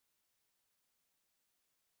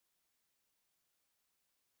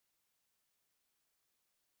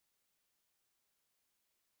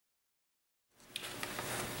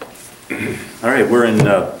All right, we're in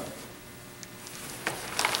the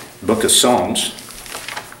book of Psalms,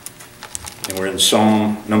 and we're in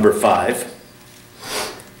Psalm number 5.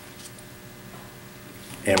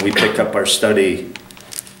 And we pick up our study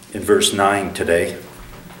in verse 9 today.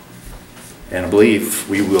 And I believe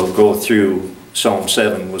we will go through Psalm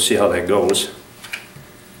 7. We'll see how that goes.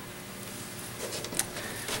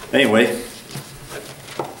 Anyway,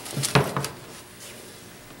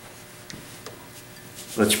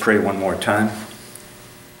 let's pray one more time.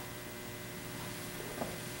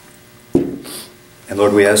 And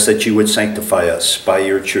Lord, we ask that you would sanctify us by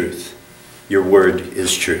your truth. Your word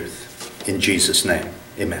is truth. In Jesus' name,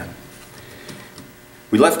 amen.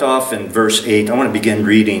 We left off in verse 8. I want to begin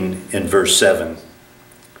reading in verse 7.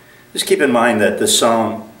 Just keep in mind that this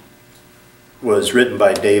psalm was written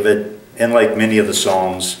by David, and like many of the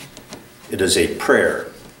psalms, it is a prayer.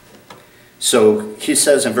 So he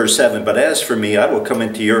says in verse 7, "But as for me, I will come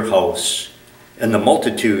into your house in the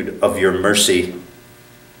multitude of your mercy.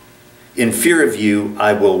 In fear of you,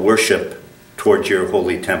 I will worship towards your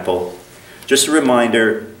holy temple." Just a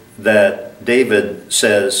reminder that David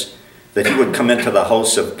says that he would come into the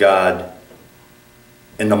house of God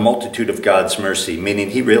in the multitude of God's mercy, meaning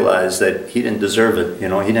he realized that he didn't deserve it. You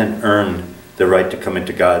know, he didn't earn the right to come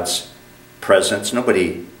into God's presence.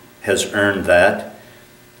 Nobody has earned that.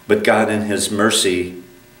 But God in his mercy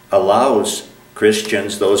allows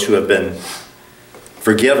Christians, those who have been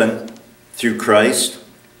forgiven through Christ,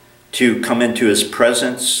 to come into his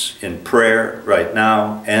presence in prayer right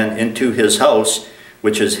now and into his house,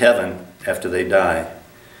 which is heaven, after they die.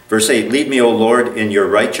 Verse 8, "Lead me, O Lord, in your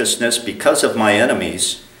righteousness because of my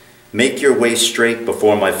enemies. Make your way straight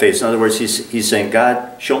before my face." In other words, he's saying, God,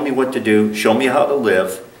 show me what to do, show me how to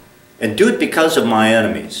live, and do it because of my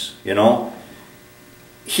enemies, you know.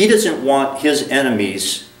 He doesn't want his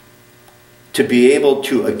enemies to be able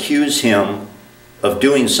to accuse him of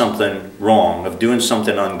doing something wrong, of doing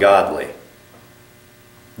something ungodly.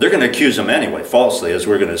 They're going to accuse him anyway, falsely, as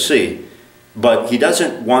we're going to see. But he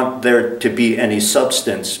doesn't want there to be any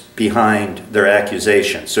substance behind their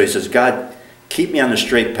accusation. So he says, God, keep me on the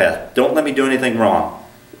straight path. Don't let me do anything wrong.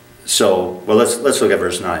 So, well, let's look at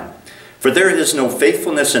verse 9. "For there is no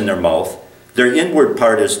faithfulness in their mouth. Their inward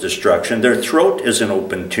part is destruction. Their throat is an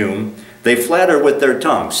open tomb. They flatter with their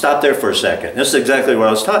tongue." Stop there for a second. This is exactly what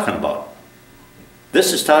I was talking about.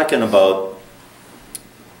 This is talking about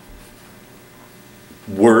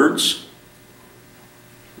words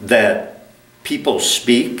that people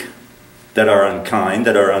speak that are unkind,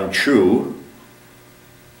 that are untrue.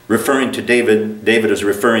 Referring to David, David is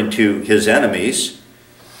referring to his enemies,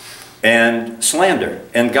 and slander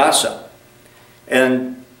and gossip.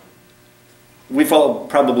 And we've all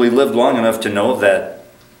probably lived long enough to know that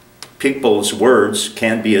people's words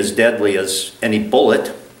can be as deadly as any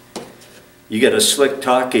bullet. You get a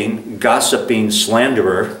slick-talking, gossiping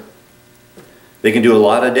slanderer, they can do a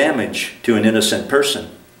lot of damage to an innocent person.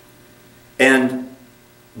 And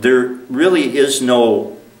there really is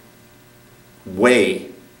no way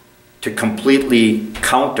to completely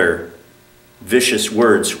counter vicious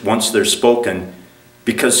words once they're spoken,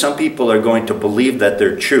 because some people are going to believe that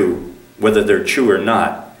they're true, whether they're true or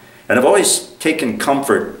not. And I've always taken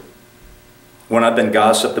comfort when I've been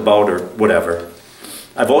gossiped about or whatever.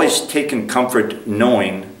 I've always taken comfort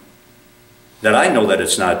knowing that I know that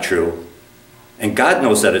it's not true, and God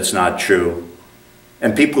knows that it's not true,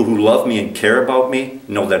 and people who love me and care about me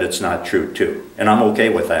know that it's not true too, and I'm okay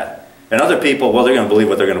with that. And other people, well, they're going to believe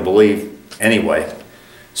what they're going to believe anyway,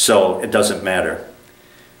 so it doesn't matter.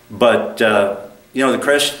 But you know,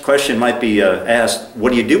 the question might be asked,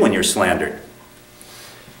 what do you do when you're slandered?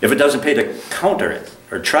 If it doesn't pay to counter it,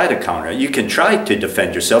 or try to counter it, you can try to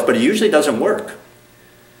defend yourself, but it usually doesn't work.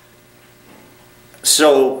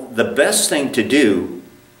 So the best thing to do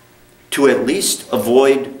to at least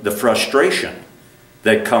avoid the frustration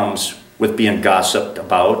that comes with being gossiped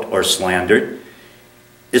about or slandered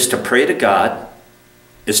is to pray to God,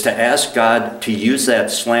 is to ask God to use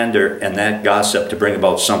that slander and that gossip to bring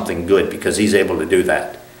about something good, because he's able to do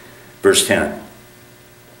that. Verse 10.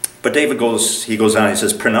 But David goes on, he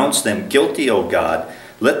says, "Pronounce them guilty, O God.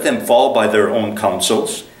 Let them fall by their own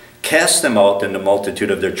counsels. Cast them out in the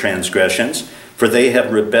multitude of their transgressions, for they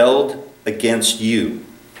have rebelled against you."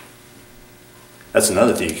 That's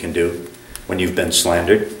another thing you can do when you've been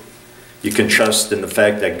slandered. You can trust in the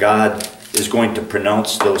fact that God is going to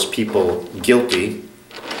pronounce those people guilty,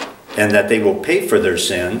 and that they will pay for their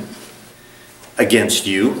sin against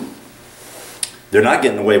you. They're not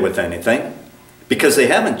getting away with anything, because they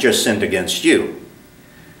haven't just sinned against you.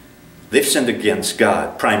 They've sinned against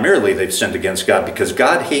God. Primarily, they've sinned against God, because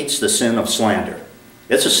God hates the sin of slander.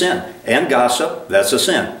 It's a sin. And gossip, that's a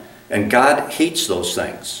sin. And God hates those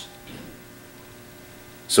things.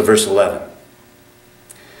 So verse 11.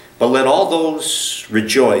 But let all those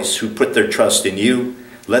rejoice who put their trust in you.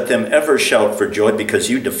 Let them ever shout for joy because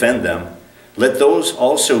you defend them. Let those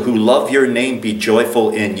also who love your name be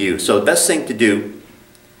joyful in you. So the best thing to do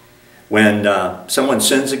when someone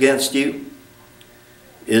sins against you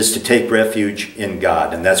is to take refuge in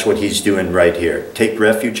God. And that's what he's doing right here. Take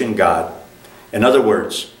refuge in God. In other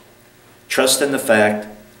words, trust in the fact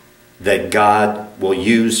that God will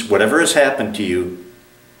use whatever has happened to you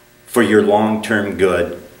for your long-term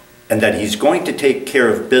good, and that he's going to take care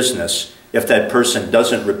of business if that person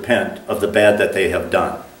doesn't repent of the bad that they have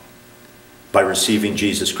done by receiving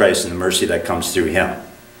Jesus Christ and the mercy that comes through him.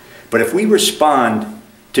 But if we respond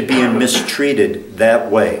to being mistreated that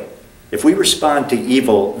way, if we respond to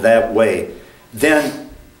evil that way, then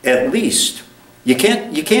at least you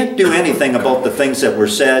can't do anything about the things that were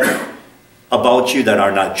said about you that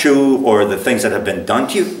are not true, or the things that have been done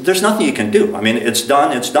to you. There's nothing you can do. I mean, it's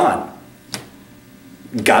done, it's done.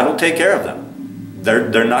 God will take care of them.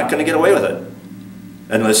 They're not going to get away with it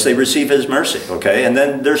unless they receive his mercy, okay? And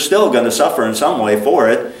then they're still going to suffer in some way for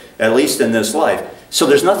it, at least in this life. So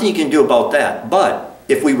there's nothing you can do about that. But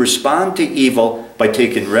if we respond to evil by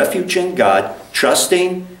taking refuge in God,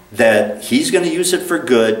 trusting that he's going to use it for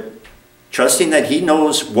good, trusting that he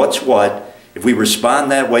knows what's what, if we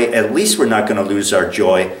respond that way, at least we're not going to lose our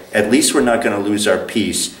joy. At least we're not going to lose our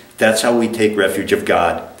peace. That's how we take refuge of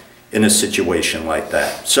God in a situation like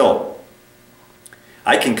that. So,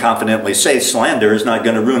 I can confidently say slander is not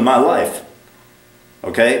going to ruin my life.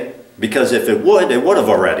 Okay? Because if it would have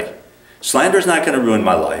already. Slander is not going to ruin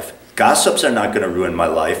my life. Gossips are not going to ruin my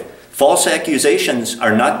life. False accusations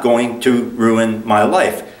are not going to ruin my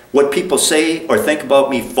life. What people say or think about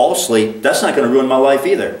me falsely, that's not going to ruin my life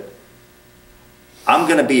either. I'm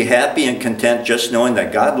going to be happy and content just knowing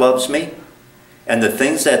that God loves me, and the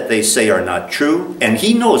things that they say are not true, and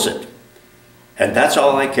he knows it. And that's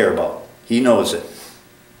all I care about. He knows it.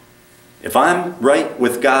 If I'm right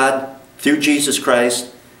with God through Jesus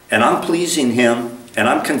Christ, and I'm pleasing him, and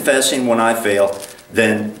I'm confessing when I fail,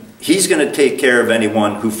 then he's going to take care of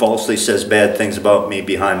anyone who falsely says bad things about me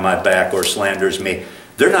behind my back or slanders me.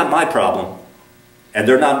 They're not my problem, and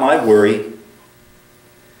they're not my worry.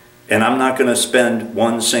 And I'm not going to spend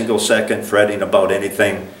one single second fretting about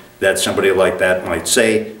anything that somebody like that might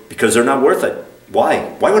say, because they're not worth it. Why?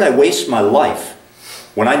 Why would I waste my life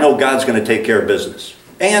when I know God's going to take care of business?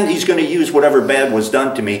 And he's going to use whatever bad was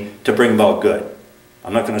done to me to bring about good.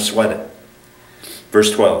 I'm not going to sweat it.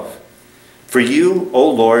 Verse 12. For you, O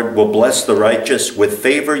Lord, will bless the righteous. With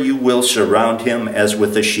favor you will surround him as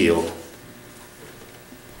with a shield.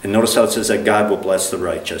 And notice how it says that God will bless the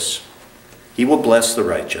righteous. He will bless the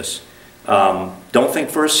righteous. Don't think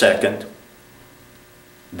for a second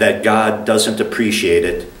that God doesn't appreciate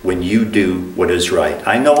it when you do what is right.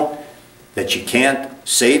 I know that you can't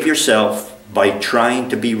save yourself by trying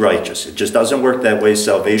to be righteous. It just doesn't work that way.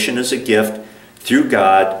 Salvation is a gift through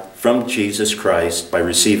God from Jesus Christ by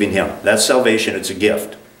receiving him. That's salvation. It's a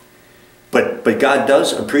gift. But God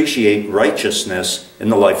does appreciate righteousness in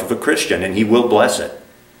the life of a Christian, and he will bless it.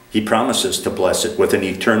 He promises to bless it with an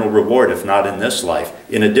eternal reward, if not in this life.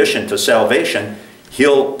 In addition to salvation,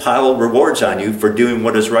 he'll pile rewards on you for doing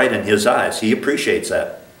what is right in his eyes. He appreciates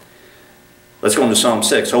that. Let's go into Psalm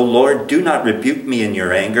 6. O Lord, do not rebuke me in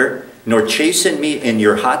your anger, nor chasten me in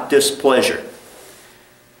your hot displeasure.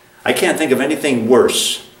 I can't think of anything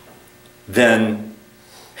worse than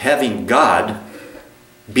having God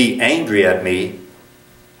be angry at me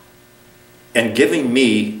and giving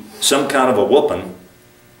me some kind of a whooping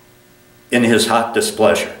in his hot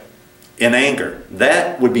displeasure, in anger.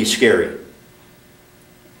 That would be scary.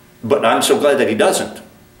 But I'm so glad that he doesn't,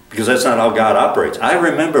 because that's not how God operates. I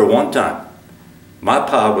remember one time, my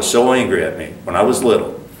pa was so angry at me when I was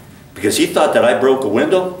little, because he thought that I broke a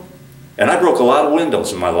window, and I broke a lot of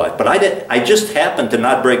windows in my life, but I just happened to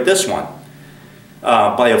not break this one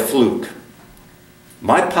by a fluke.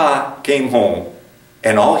 My pa came home,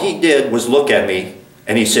 and all he did was look at me,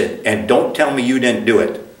 and he said, and don't tell me you didn't do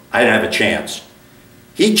it. I didn't have a chance.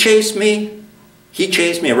 He chased me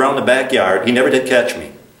around the backyard. He never did catch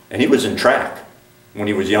me. And he was in track when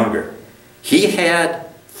he was younger. He had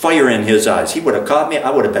fire in his eyes. He would have caught me, I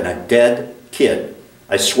would have been a dead kid.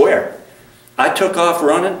 I swear. I took off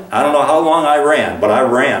running. I don't know how long I ran, but I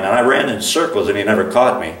ran. And I ran in circles and he never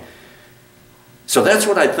caught me. So that's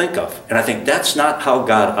what I think of. And I think that's not how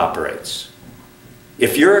God operates.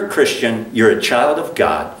 If you're a Christian, you're a child of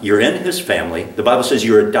God, you're in his family. The Bible says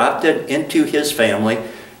you're adopted into his family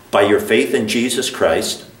by your faith in Jesus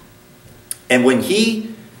Christ. And when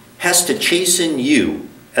he has to chasten you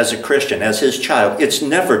as a Christian, as his child, it's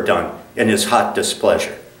never done in his hot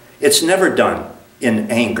displeasure. It's never done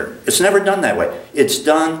in anger. It's never done that way. It's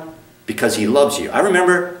done because he loves you. I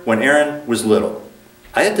remember when Aaron was little,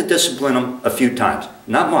 I had to discipline him a few times.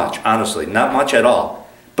 Not much, honestly, not much at all.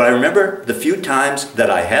 But I remember the few times that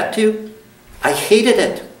I had to, I hated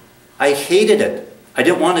it. I hated it. I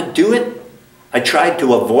didn't want to do it. I tried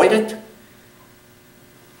to avoid it.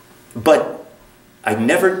 But I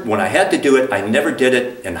never, when I had to do it, I never did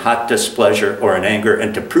it in hot displeasure or in anger.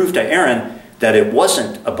 And to prove to Aaron that it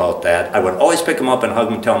wasn't about that, I would always pick him up and hug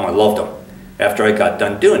him and tell him I loved him after I got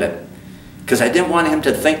done doing it. Because I didn't want him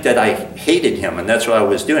to think that I hated him, and that's what I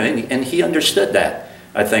was doing. And he understood that,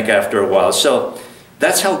 I think, after a while. So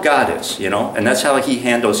that's how God is, you know, and that's how he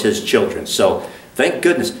handles his children. So thank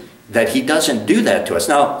goodness that he doesn't do that to us.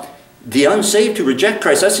 Now, the unsaved who reject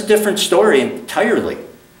Christ, that's a different story entirely.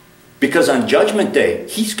 Because on Judgment Day,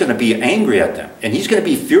 he's going to be angry at them, and he's going to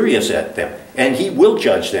be furious at them, and he will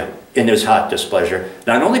judge them in his hot displeasure,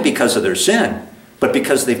 not only because of their sin, but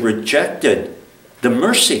because they've rejected the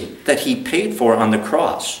mercy that he paid for on the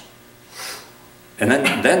cross. And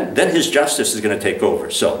then his justice is going to take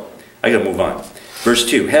over. So I got to move on. Verse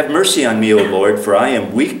 2, have mercy on me, O Lord, for I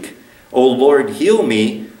am weak. O Lord, heal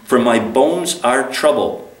me, for my bones are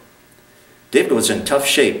troubled. David was in tough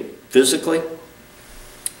shape physically,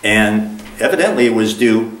 and evidently it was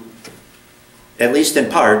due, at least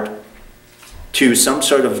in part, to some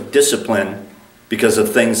sort of discipline because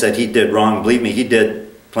of things that he did wrong. Believe me, he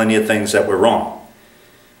did plenty of things that were wrong.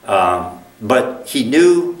 But he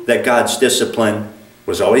knew that God's discipline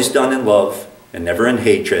was always done in love and never in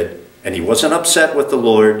hatred. And he wasn't upset with the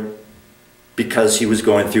Lord because he was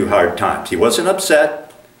going through hard times. He wasn't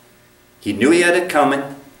upset. He knew he had it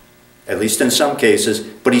coming, at least in some cases.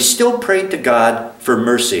 But he still prayed to God for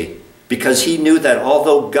mercy because he knew that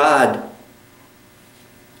although God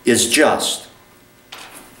is just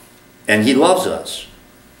and he loves us,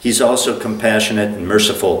 he's also compassionate and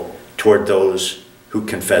merciful toward those who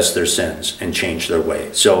confess their sins and change their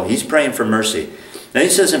way. So he's praying for mercy. Then he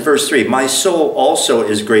says in verse 3, my soul also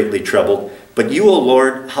is greatly troubled, but you, O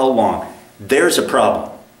Lord, how long? There's a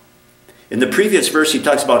problem. In the previous verse, he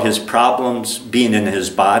talks about his problems being in his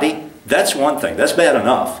body. That's one thing. That's bad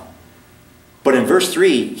enough. But in verse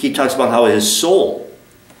 3, he talks about how his soul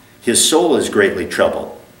is greatly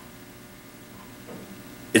troubled.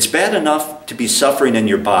 It's bad enough to be suffering in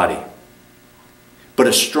your body. But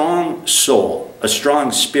a strong soul, a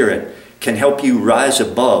strong spirit, can help you rise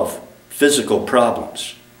above physical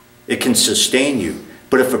problems. It can sustain you.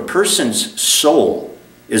 But if a person's soul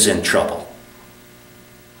is in trouble,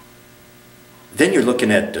 then you're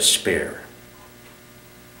looking at despair.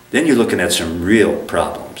 Then you're looking at some real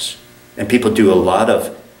problems. And people do a lot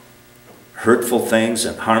of hurtful things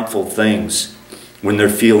and harmful things when they're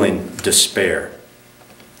feeling despair.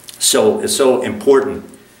 So it's so important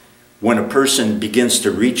when a person begins to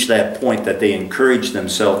reach that point that they encourage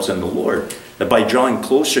themselves in the Lord, that by drawing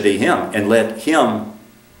closer to him and let him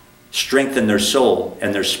strengthen their soul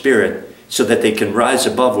and their spirit so that they can rise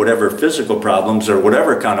above whatever physical problems or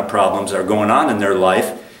whatever kind of problems are going on in their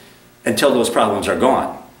life until those problems are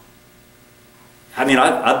gone. I mean,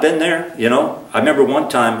 I've been there, you know. I remember one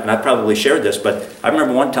time, and I probably shared this, but I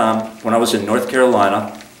remember one time when I was in North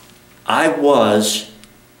Carolina, I was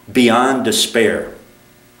beyond despair.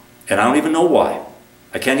 And I don't even know why.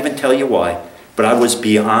 I can't even tell you why. But I was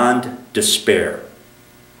beyond despair.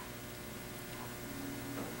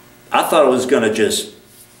 I thought I was going to just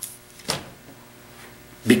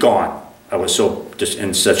be gone. I was so just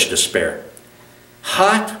in such despair.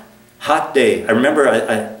 Hot day. I remember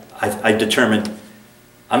I determined,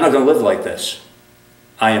 I'm not going to live like this.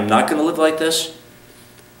 I am not going to live like this.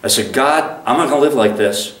 I said, God, I'm not going to live like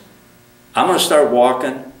this. I'm going to start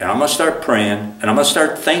walking, and I'm going to start praying, and I'm going to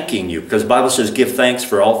start thanking you, because the Bible says give thanks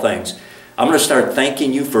for all things. I'm going to start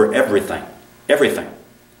thanking you for everything, everything,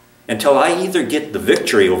 until I either get the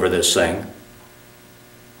victory over this thing,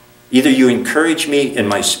 either you encourage me in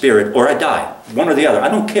my spirit, or I die, one or the other. I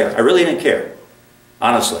don't care. I really didn't care,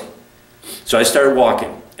 honestly. So I started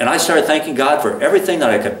walking, and I started thanking God for everything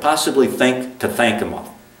that I could possibly think to thank him of.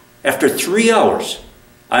 After 3 hours,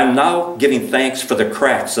 I'm now giving thanks for the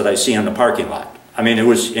cracks that I see in the parking lot. I mean, it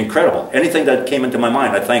was incredible. Anything that came into my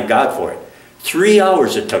mind, I thank God for it. 3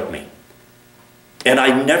 hours it took me. And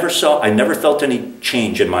I never felt any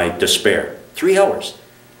change in my despair. 3 hours.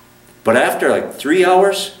 But after like 3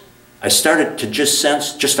 hours, I started to just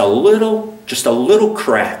sense just a little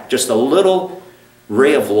crack, just a little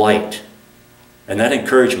ray of light. And that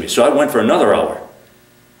encouraged me. So I went for another hour.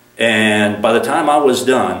 And by the time I was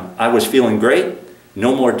done, I was feeling great,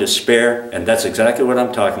 no more despair, and that's exactly what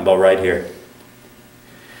I'm talking about right here.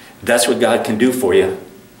 That's what God can do for you.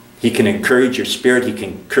 He can encourage your spirit, He can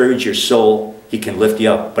encourage your soul, He can lift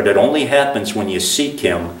you up. But it only happens when you seek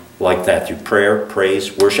Him like that, through prayer,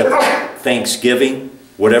 praise, worship, thanksgiving,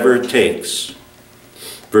 whatever it takes.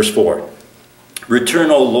 Verse 4.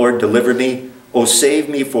 Return, O Lord, deliver me. O save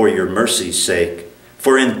me for your mercy's sake.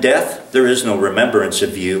 For in death there is no remembrance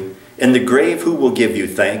of you. In the grave who will give you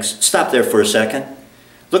thanks? Stop there for a second.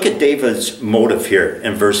 Look at David's motive here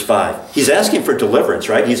in verse 5. He's asking for deliverance,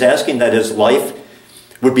 right? He's asking that his life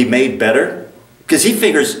would be made better. Because he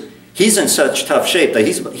figures he's in such tough shape that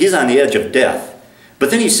he's on the edge of death. But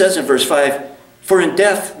then he says in verse 5, for in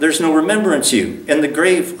death there's no remembrance of you. In the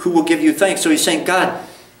grave who will give you thanks? So he's saying, God,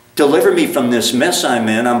 deliver me from this mess I'm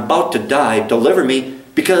in. I'm about to die. Deliver me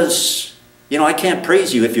because, you know, I can't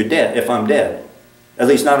praise you if you're dead, if I'm dead. At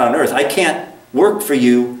least not on earth. I can't work for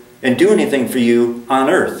you and do anything for you on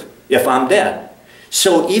earth if I'm dead.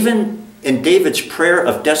 So even in David's prayer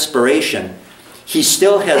of desperation, he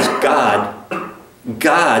still has God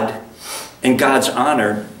and God's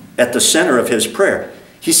honor at the center of his prayer.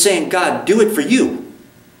 He's saying, God, do it for you.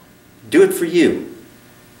 Do it for you.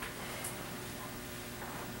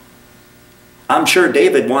 I'm sure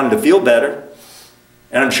David wanted to feel better,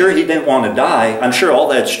 and I'm sure he didn't want to die. I'm sure all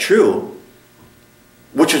that's true,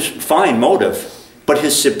 which is fine motive. But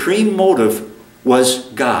his supreme motive was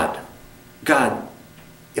God. God,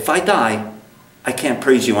 if I die, I can't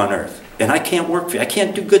praise you on earth. And I can't work for you. I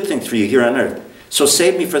can't do good things for you here on earth. So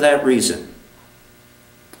save me for that reason.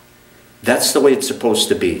 That's the way it's supposed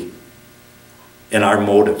to be in our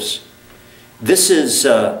motives. This is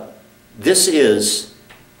a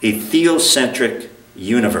theocentric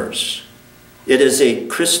universe. It is a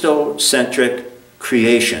Christocentric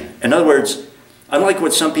creation. In other words, unlike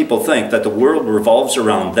what some people think, that the world revolves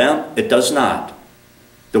around them, it does not.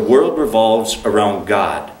 The world revolves around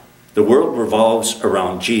God. The world revolves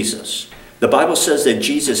around Jesus. The Bible says that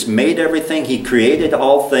Jesus made everything. He created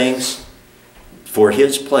all things for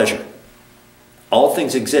His pleasure. All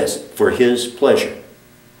things exist for His pleasure.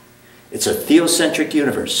 It's a theocentric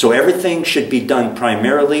universe. So everything should be done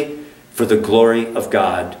primarily for the glory of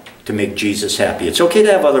God, to make Jesus happy. It's okay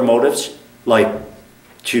to have other motives, like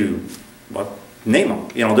to, well, name them.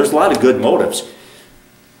 You know, there's a lot of good motives.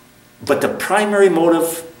 But the primary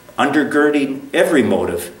motive, undergirding every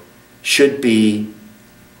motive, should be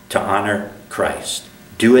to honor Christ.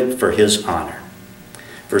 Do it for His honor.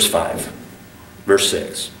 Verse 5. Verse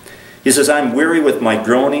 6. He says, I'm weary with my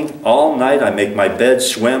groaning. All night I make my bed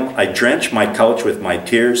swim. I drench my couch with my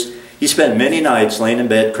tears. He spent many nights laying in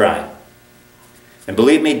bed crying. And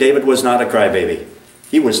believe me, David was not a crybaby.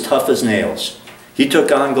 He was tough as nails. He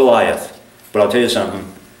took on Goliath. But I'll tell you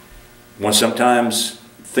something. When sometimes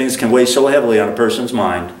things can weigh so heavily on a person's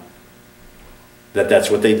mind that that's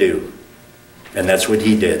what they do. And that's what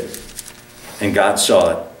he did. And God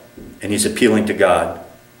saw it. And he's appealing to God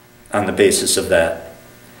on the basis of that.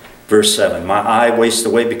 Verse 7. My eye wastes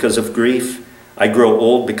away because of grief. I grow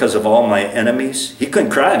old because of all my enemies. He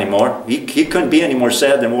couldn't cry anymore. He couldn't be any more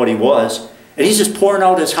sad than what he was. And he's just pouring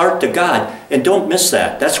out his heart to God. And don't miss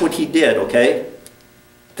that. That's what he did, okay?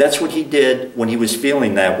 That's what he did when he was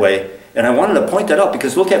feeling that way. And I wanted to point that out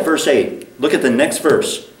because look at verse 8. Look at the next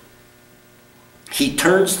verse. He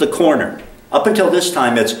turns the corner. Up until this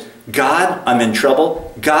time, it's, God, I'm in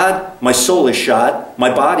trouble. God, my soul is shot.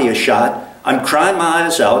 My body is shot. I'm crying my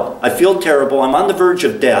eyes out. I feel terrible. I'm on the verge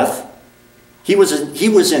of death. He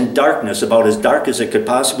was in darkness, about as dark as it could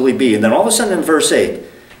possibly be. And then all of a sudden in verse 8,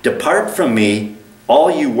 depart from me, all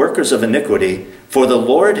you workers of iniquity, for the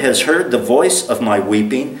Lord has heard the voice of my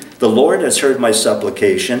weeping. The Lord has heard my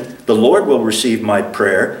supplication. The Lord will receive my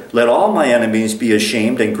prayer. Let all my enemies be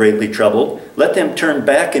ashamed and greatly troubled. Let them turn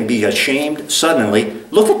back and be ashamed suddenly.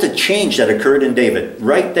 Look at the change that occurred in David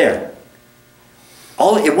right there.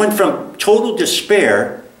 It went from total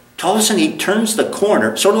despair to all of a sudden he turns the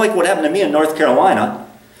corner, sort of like what happened to me in North Carolina.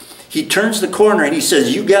 He turns the corner and he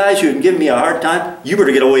says, you guys who can give me a hard time, you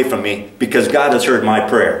better get away from me because God has heard my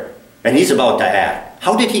prayer. And he's about to act.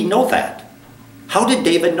 How did he know that? How did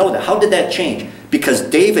David know that? How did that change? Because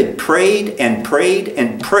David prayed and prayed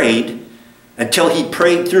and prayed until he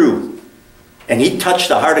prayed through. And he touched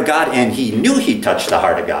the heart of God, and he knew he touched the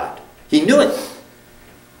heart of God. He knew it.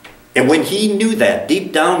 And when he knew that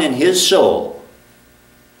deep down in his soul,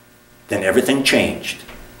 then everything changed.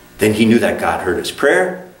 Then he knew that God heard his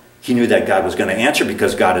prayer. He knew that God was going to answer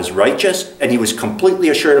because God is righteous, and he was completely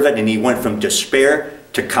assured of it, and he went from despair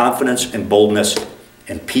to confidence and boldness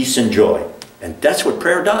and peace and joy. And that's what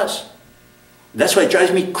prayer does. That's why it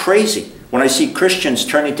drives me crazy when I see Christians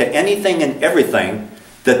turning to anything and everything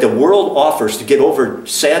that the world offers to get over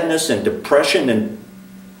sadness and depression and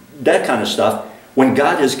that kind of stuff, when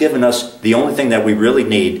God has given us the only thing that we really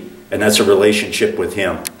need, and that's a relationship with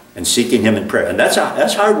Him and seeking Him in prayer. And that's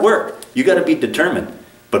hard work. You got to be determined.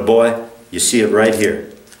 But boy, you see it right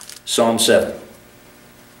here. Psalm 7.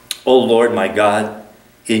 O Lord my God,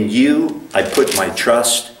 in you I put my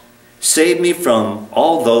trust. Save me from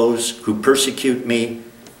all those who persecute me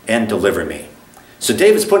and deliver me. So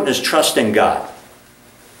David's putting his trust in God.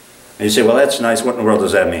 And you say, well, that's nice. What in the world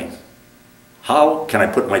does that mean? How can I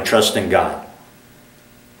put my trust in God?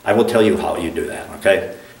 I will tell you how you do that,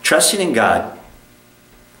 okay? Trusting in God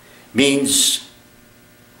means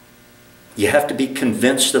you have to be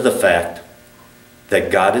convinced of the fact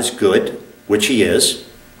that God is good, which He is,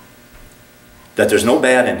 that there's no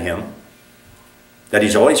bad in Him, that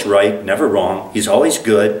He's always right, never wrong, He's always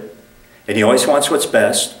good, and He always wants what's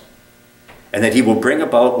best, and that He will bring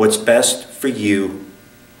about what's best for you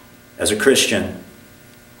as a Christian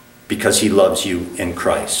because He loves you in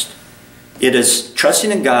Christ. It is,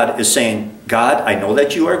 trusting in God is saying, God, I know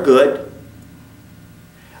that you are good.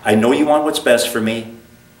 I know you want what's best for me.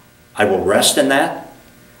 I will rest in that.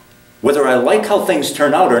 Whether I like how things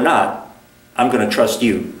turn out or not, I'm going to trust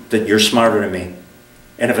you, that you're smarter than me.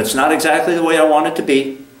 And if it's not exactly the way I want it to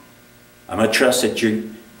be, I'm going to trust that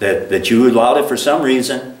you allowed it for some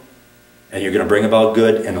reason, and you're going to bring about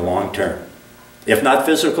good in the long term. If not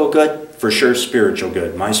physical good, for sure spiritual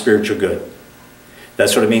good, my spiritual good.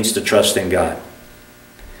 That's what it means to trust in God.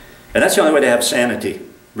 And that's the only way to have sanity,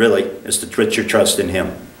 really, is to put your trust in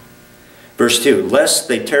Him. Verse 2, lest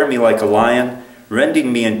they tear me like a lion,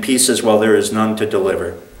 rending me in pieces while there is none to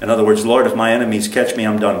deliver. In other words, Lord, if my enemies catch me,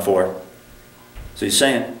 I'm done for. So He's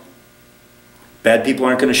saying, bad people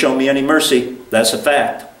aren't going to show me any mercy. That's a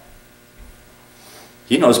fact.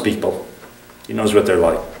 He knows people. He knows what they're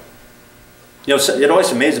like. You know, it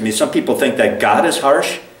always amazes me. Some people think that God is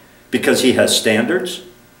harsh because He has standards,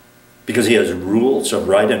 because He has rules of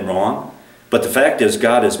right and wrong. But the fact is,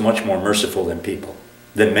 God is much more merciful than people,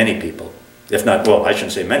 than many people. If not, well, I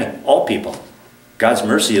shouldn't say many, all people. God's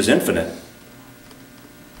mercy is infinite.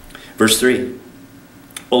 Verse 3,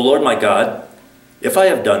 O Lord my God, if I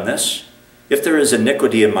have done this, if there is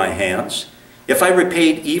iniquity in my hands, if I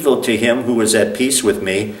repaid evil to him who was at peace with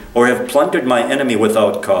me, or have plundered my enemy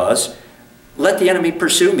without cause, let the enemy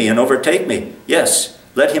pursue me and overtake me. Yes,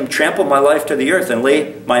 let him trample my life to the earth and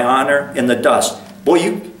lay my honor in the dust.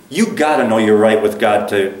 Boy, you got to know you're right with God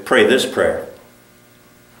to pray this prayer.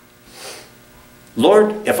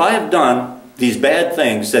 Lord, if I have done these bad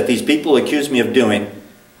things that these people accuse me of doing,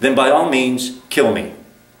 then by all means, kill me.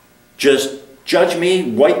 Just judge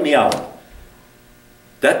me, wipe me out.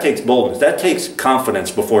 That takes boldness. That takes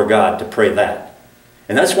confidence before God to pray that.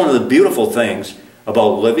 And that's one of the beautiful things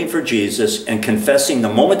about living for Jesus and confessing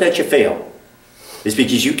the moment that you fail, is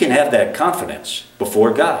because you can have that confidence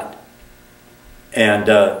before God.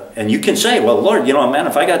 And you can say, well, Lord, you know, man,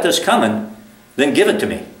 if I got this coming, then give it to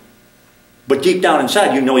me. But deep down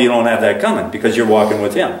inside, you know you don't have that coming because you're walking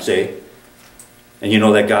with Him, see? And you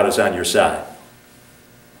know that God is on your side.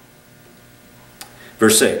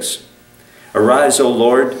 Verse 6. Arise, O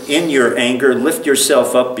Lord, in your anger, lift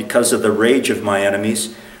yourself up because of the rage of my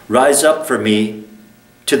enemies. Rise up for me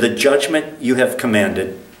to the judgment you have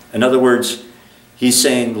commanded. In other words, he's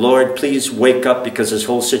saying, Lord, please wake up because this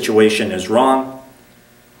whole situation is wrong.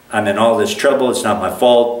 I'm in all this trouble. It's not my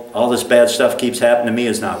fault. All this bad stuff keeps happening to me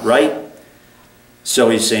is not right. So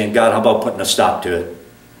he's saying, God, how about putting a stop to it?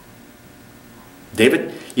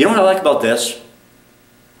 David, you know what I like about this?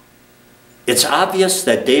 It's obvious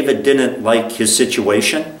that David didn't like his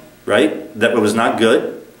situation, right? That it was not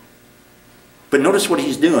good. But notice what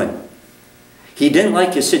he's doing. He didn't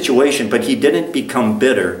like his situation, but he didn't become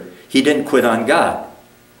bitter. He didn't quit on God.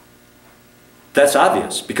 That's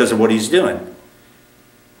obvious because of what he's doing.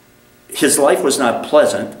 His life was not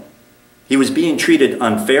pleasant. He was being treated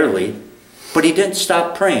unfairly, but he didn't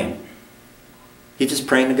stop praying. He just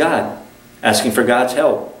praying to God, asking for God's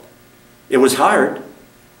help. It was hard.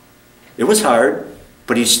 It was hard,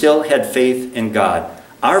 but he still had faith in God.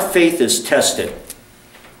 Our faith is tested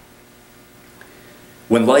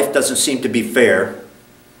when life doesn't seem to be fair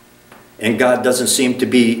and God doesn't seem to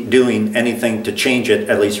be doing anything to change it,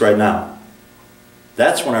 at least right now.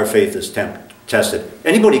 That's when our faith is tested.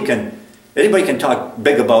 Anybody can talk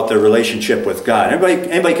big about their relationship with God.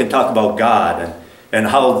 Anybody can talk about God and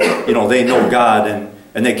how, you know, they know God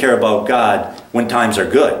and they care about God when times are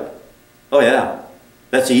good. Oh yeah,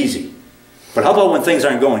 that's easy. But how about when things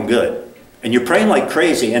aren't going good? And you're praying like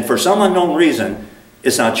crazy and for some unknown reason,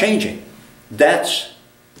 it's not changing. That's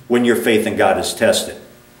when your faith in God is tested.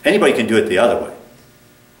 Anybody can do it the other way.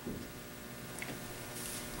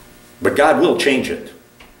 But God will change it.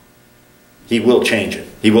 He will change it.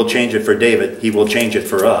 He will change it for David. He will change it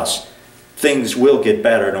for us. Things will get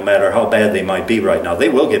better no matter how bad they might be right now. They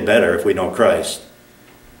will get better if we know Christ.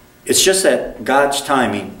 It's just that God's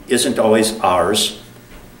timing isn't always ours.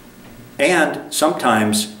 And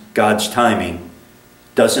sometimes God's timing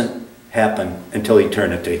doesn't happen until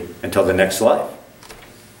eternity, until the next life.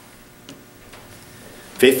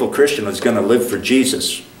 Faithful Christian is going to live for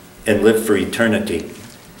Jesus and live for eternity,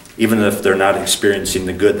 even if they're not experiencing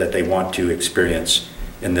the good that they want to experience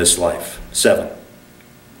in this life. 7.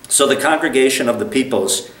 So the congregation of the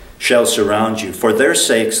peoples shall surround you. For their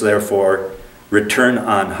sakes, therefore, return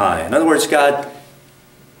on high. In other words, God,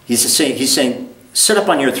 He's saying, sit up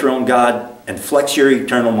on your throne, God, and flex your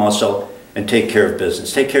eternal muscle and take care of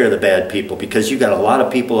business. Take care of the bad people, because you got a lot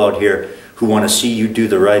of people out here who want to see you do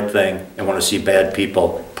the right thing and want to see bad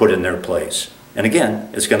people put in their place. And again,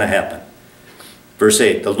 it's going to happen. Verse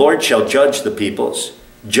 8, the Lord shall judge the peoples.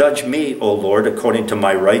 Judge me, O Lord, according to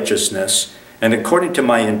my righteousness and according to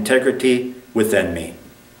my integrity within me.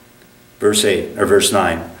 Verse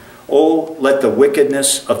 9, O let the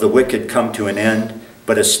wickedness of the wicked come to an end,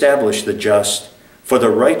 but establish the just. For the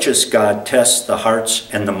righteous God tests the hearts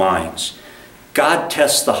and the minds. God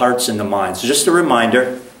tests the hearts and the minds. Just a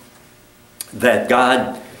reminder that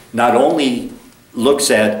God not only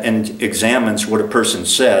looks at and examines what a person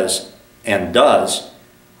says and does,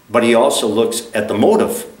 but He also looks at the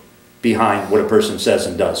motive behind what a person says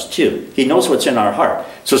and does too. He knows what's in our heart.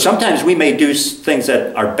 So sometimes we may do things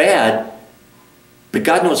that are bad, but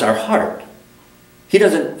God knows our heart. He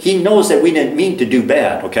knows that we didn't mean to do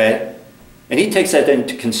bad, okay? And He takes that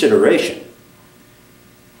into consideration.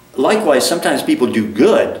 Likewise, sometimes people do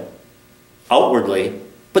good outwardly,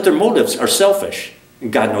 but their motives are selfish.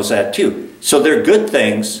 And God knows that too. So they're good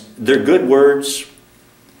things, they're good words,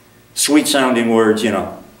 sweet sounding words,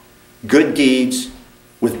 good deeds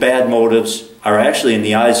with bad motives are actually in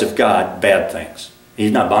the eyes of God bad things.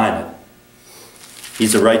 He's not buying it.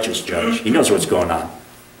 He's a righteous judge. He knows what's going on.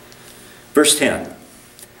 Verse 10,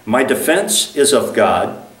 my defense is of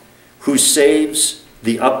God, who saves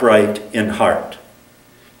the upright in heart.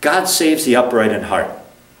 God saves the upright in heart.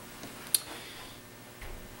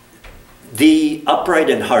 The upright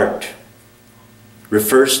in heart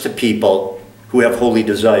refers to people who have holy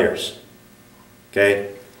desires.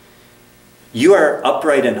 Okay? You are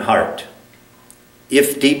upright in heart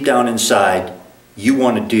if deep down inside you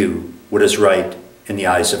want to do what is right in the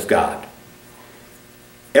eyes of God.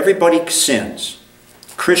 Everybody sins.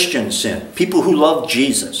 Christians sin. People who love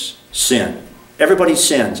Jesus sin. Everybody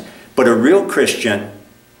sins. But a real Christian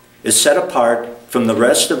is set apart from the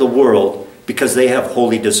rest of the world because they have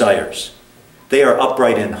holy desires. They are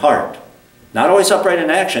upright in heart. Not always upright in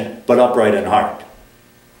action, but upright in heart.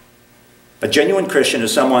 A genuine Christian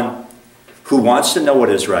is someone who wants to know what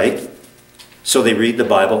is right, so they read the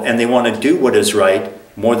Bible, and they want to do what is right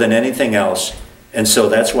more than anything else, and so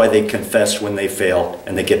that's why they confess when they fail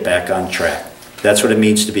and they get back on track. That's what it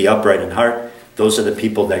means to be upright in heart. Those are the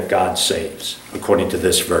people that God saves, according to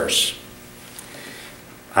this verse.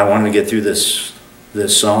 I wanted to get through this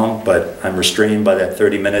song, but I'm restrained by that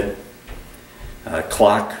 30-minute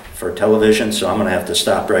clock for television, so I'm going to have to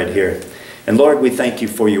stop right here. And Lord, we thank you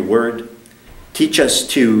for your word. Teach us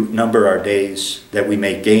to number our days, that we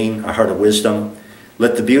may gain a heart of wisdom.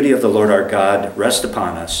 Let the beauty of the Lord our God rest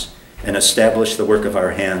upon us and establish the work of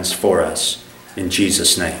our hands for us. In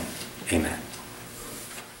Jesus' name, amen.